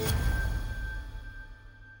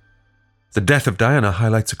 The death of Diana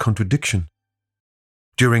highlights a contradiction.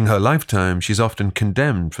 During her lifetime, she's often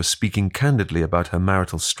condemned for speaking candidly about her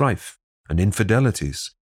marital strife and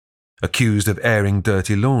infidelities, accused of airing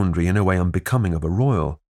dirty laundry in a way unbecoming of a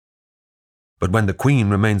royal. But when the Queen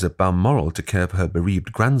remains at Balmoral to care for her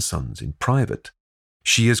bereaved grandsons in private,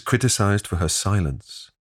 she is criticised for her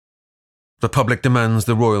silence. The public demands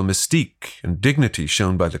the royal mystique and dignity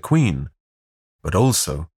shown by the Queen, but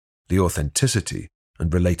also the authenticity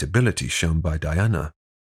and relatability shown by Diana.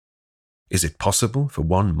 Is it possible for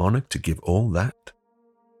one monarch to give all that?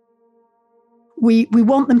 We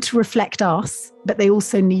want them to reflect us, but they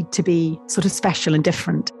also need to be sort of special and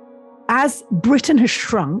different. As Britain has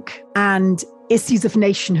shrunk and issues of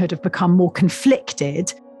nationhood have become more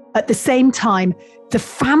conflicted, at the same time, the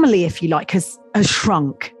family, if you like, has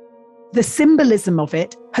shrunk. The symbolism of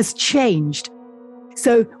it has changed.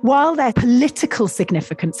 So while their political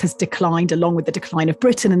significance has declined along with the decline of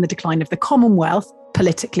Britain and the decline of the Commonwealth,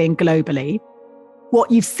 politically and globally, what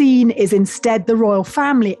you've seen is instead the royal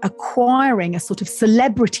family acquiring a sort of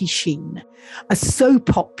celebrity sheen, a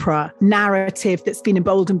soap opera narrative that's been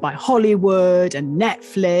emboldened by Hollywood and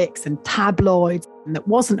Netflix and tabloids, and that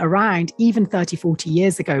wasn't around even 30, 40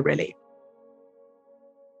 years ago, really.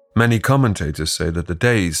 Many commentators say that the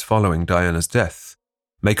days following Diana's death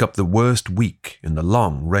make up the worst week in the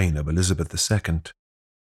long reign of Elizabeth II.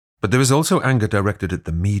 But there is also anger directed at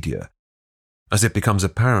the media, as it becomes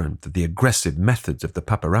apparent that the aggressive methods of the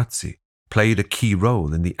paparazzi played a key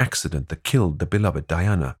role in the accident that killed the beloved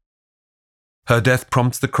Diana. Her death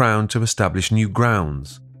prompts the Crown to establish new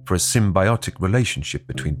grounds for a symbiotic relationship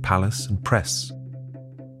between palace and press.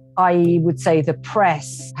 I would say the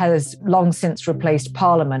press has long since replaced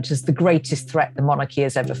Parliament as the greatest threat the monarchy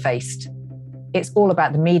has ever faced. It's all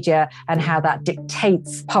about the media and how that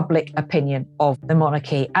dictates public opinion of the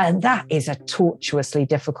monarchy. And that is a tortuously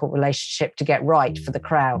difficult relationship to get right for the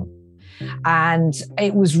Crown. And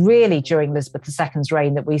it was really during Elizabeth II's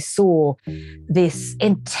reign that we saw this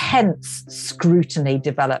intense scrutiny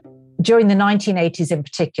develop. During the 1980s in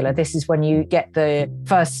particular, this is when you get the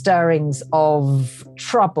first stirrings of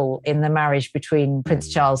trouble in the marriage between Prince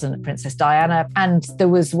Charles and Princess Diana. And there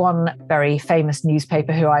was one very famous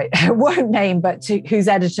newspaper who I won't name, but whose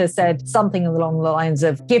editor said something along the lines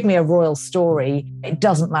of, "Give me a royal story. It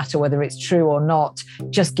doesn't matter whether it's true or not.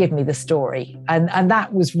 Just give me the story." And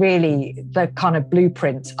that was really the kind of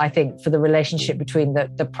blueprint, I think, for the relationship between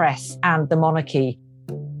the press and the monarchy.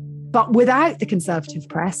 But without the Conservative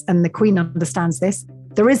press, and the Queen understands this,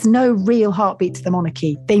 there is no real heartbeat to the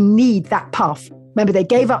monarchy. They need that puff. Remember, they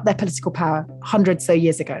gave up their political power 100 so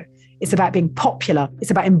years ago. It's about being popular. It's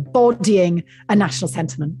about embodying a national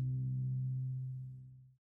sentiment.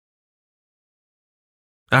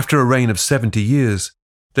 After a reign of 70 years,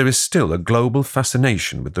 there is still a global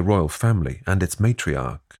fascination with the royal family and its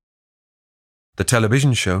matriarch. The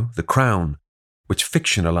television show, The Crown, which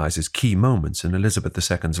fictionalizes key moments in Elizabeth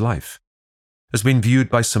II's life, has been viewed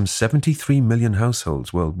by some 73 million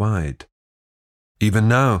households worldwide. Even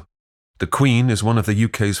now, the Queen is one of the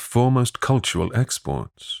UK's foremost cultural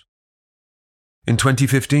exports. In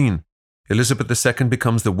 2015, Elizabeth II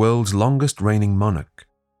becomes the world's longest reigning monarch,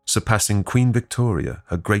 surpassing Queen Victoria,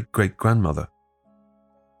 her great-great-grandmother.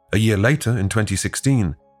 A year later, in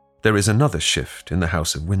 2016, there is another shift in the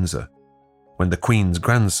House of Windsor, when the Queen's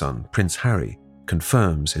grandson, Prince Harry,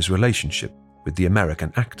 confirms his relationship with the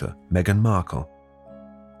American actor Meghan Markle.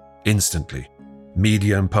 Instantly,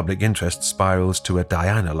 media and public interest spirals to a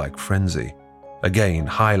Diana-like frenzy, again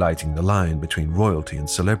highlighting the line between royalty and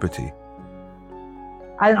celebrity.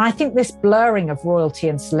 And I think this blurring of royalty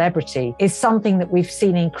and celebrity is something that we've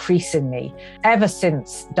seen increasingly ever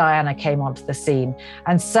since Diana came onto the scene,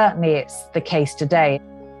 and certainly it's the case today.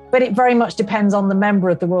 But it very much depends on the member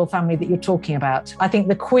of the royal family that you're talking about. I think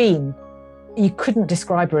the Queen, you couldn't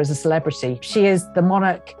describe her as a celebrity. She is the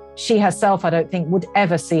monarch. She herself, I don't think, would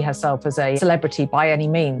ever see herself as a celebrity by any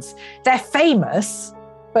means. They're famous,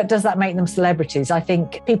 but does that make them celebrities? I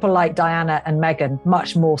think people like Diana and Meghan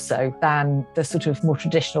much more so than the sort of more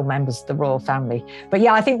traditional members of the royal family. But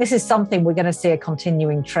yeah, I think this is something we're going to see a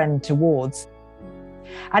continuing trend towards.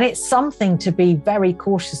 And it's something to be very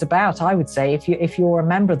cautious about, I would say, if you're a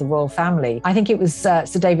member of the royal family. I think it was Sir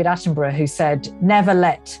David Attenborough who said, never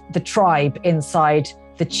let the tribe inside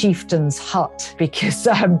the chieftain's hut, because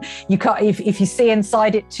you can't, if you see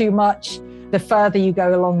inside it too much, the further you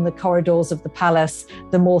go along the corridors of the palace,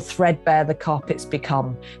 the more threadbare the carpets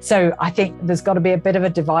become. So I think there's got to be a bit of a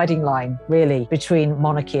dividing line, really, between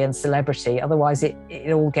monarchy and celebrity. Otherwise, it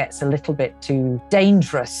all gets a little bit too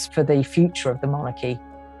dangerous for the future of the monarchy.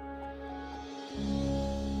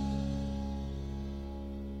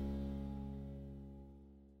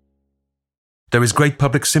 There is great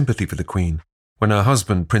public sympathy for the Queen when her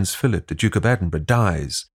husband, Prince Philip, the Duke of Edinburgh,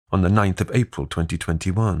 dies on the 9th of April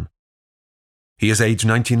 2021. He is aged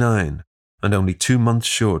 99 and only 2 months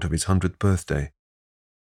short of his 100th birthday.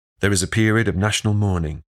 There is a period of national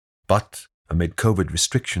mourning, but amid COVID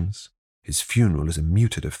restrictions, his funeral is a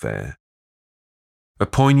muted affair. A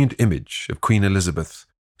poignant image of Queen Elizabeth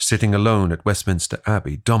sitting alone at Westminster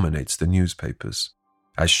Abbey dominates the newspapers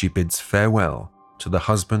as she bids farewell to the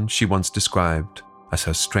husband she once described as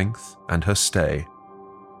her strength and her stay.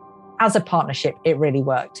 As a partnership, it really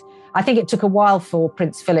worked. I think it took a while for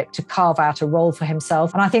Prince Philip to carve out a role for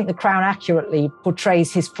himself. And I think The Crown accurately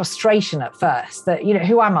portrays his frustration at first that,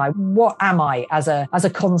 who am I? What am I as a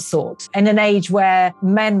consort? In an age where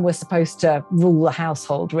men were supposed to rule the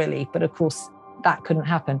household, really. But of course, that couldn't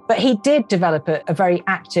happen. But he did develop a very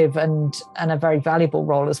active and a very valuable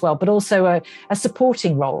role as well, but also a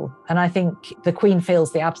supporting role. And I think the Queen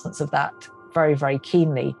feels the absence of that very, very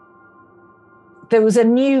keenly. There was a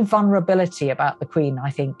new vulnerability about the Queen, I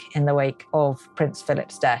think, in the wake of Prince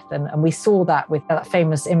Philip's death. And we saw that with that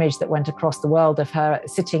famous image that went across the world of her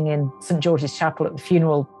sitting in St. George's Chapel at the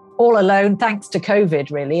funeral, all alone, thanks to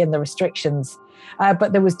COVID, really, and the restrictions.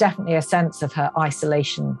 But there was definitely a sense of her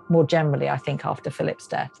isolation, more generally, I think, after Philip's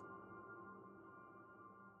death.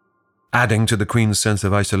 Adding to the Queen's sense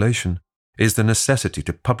of isolation is the necessity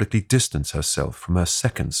to publicly distance herself from her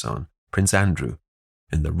second son, Prince Andrew,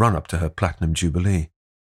 in the run-up to her Platinum Jubilee.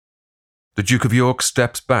 The Duke of York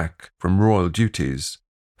steps back from royal duties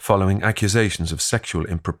following accusations of sexual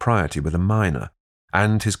impropriety with a minor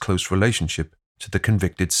and his close relationship to the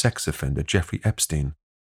convicted sex offender Jeffrey Epstein.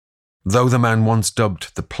 Though the man once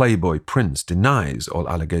dubbed the Playboy Prince denies all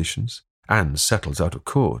allegations and settles out of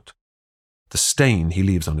court, the stain he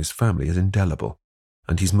leaves on his family is indelible,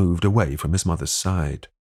 and he's moved away from his mother's side.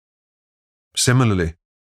 Similarly,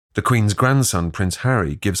 the Queen's grandson, Prince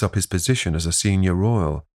Harry, gives up his position as a senior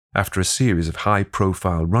royal after a series of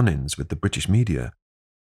high-profile run-ins with the British media.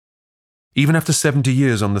 Even after 70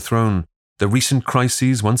 years on the throne, the recent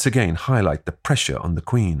crises once again highlight the pressure on the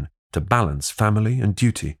Queen to balance family and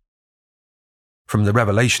duty. From the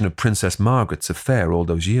revelation of Princess Margaret's affair all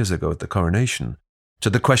those years ago at the coronation, to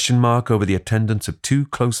the question mark over the attendance of 2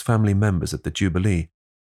 close family members at the Jubilee,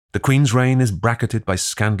 the Queen's reign is bracketed by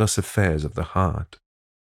scandalous affairs of the heart.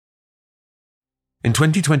 In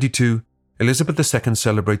 2022, Elizabeth II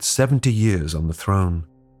celebrates 70 years on the throne.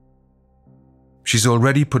 She's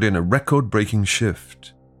already put in a record-breaking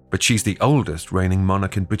shift, but she's the oldest reigning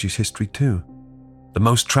monarch in British history too, the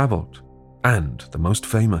most travelled and the most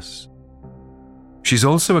famous. She's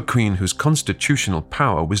also a queen whose constitutional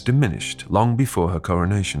power was diminished long before her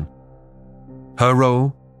coronation. Her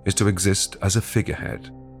role is to exist as a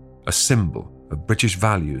figurehead, a symbol of British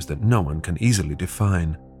values that no one can easily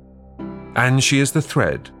define. And she is the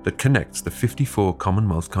thread that connects the 54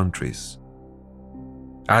 Commonwealth countries.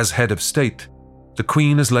 As head of state, the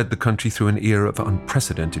Queen has led the country through an era of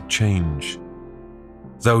unprecedented change.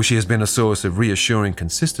 Though she has been a source of reassuring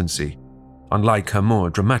consistency, unlike her more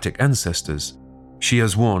dramatic ancestors, she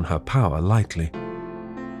has worn her power lightly.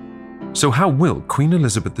 So how will Queen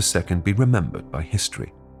Elizabeth II be remembered by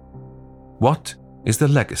history? What is the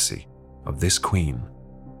legacy of this Queen?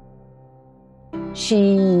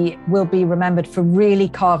 She will be remembered for really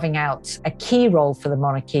carving out a key role for the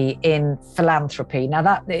monarchy in philanthropy. Now,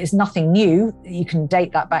 that is nothing new. You can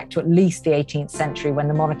date that back to at least the 18th century when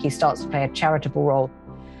the monarchy starts to play a charitable role.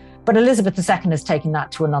 But Elizabeth II has taken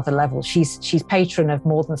that to another level. She's patron of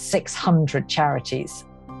more than 600 charities.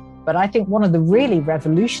 But I think one of the really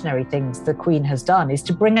revolutionary things the Queen has done is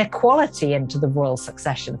to bring equality into the royal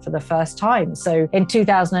succession for the first time. So in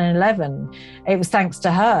 2011, it was thanks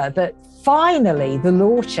to her that finally the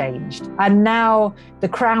law changed. And now the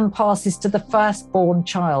crown passes to the firstborn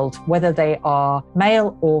child, whether they are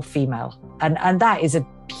male or female. And that is a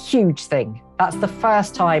huge thing. That's the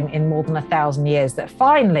first time in more than 1,000 years that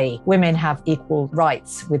finally women have equal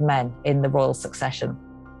rights with men in the royal succession.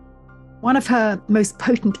 One of her most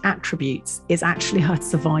potent attributes is actually her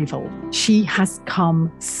survival. She has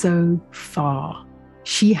come so far.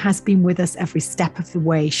 She has been with us every step of the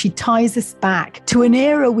way. She ties us back to an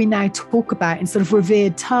era we now talk about in sort of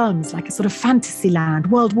revered terms, like a sort of fantasy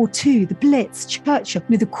land, World War II, the Blitz, Churchill.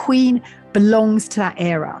 The Queen belongs to that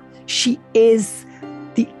era. She is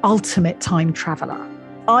the ultimate time traveller.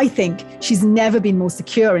 I think she's never been more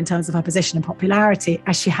secure in terms of her position and popularity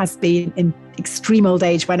as she has been in extreme old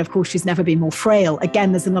age, when, of course, she's never been more frail.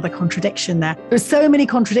 Again, there's another contradiction there. There's so many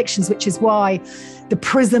contradictions, which is why the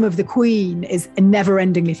prism of the Queen is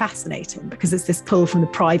never-endingly fascinating, because it's this pull from the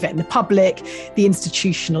private and the public, the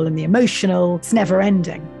institutional and the emotional. It's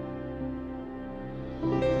never-ending.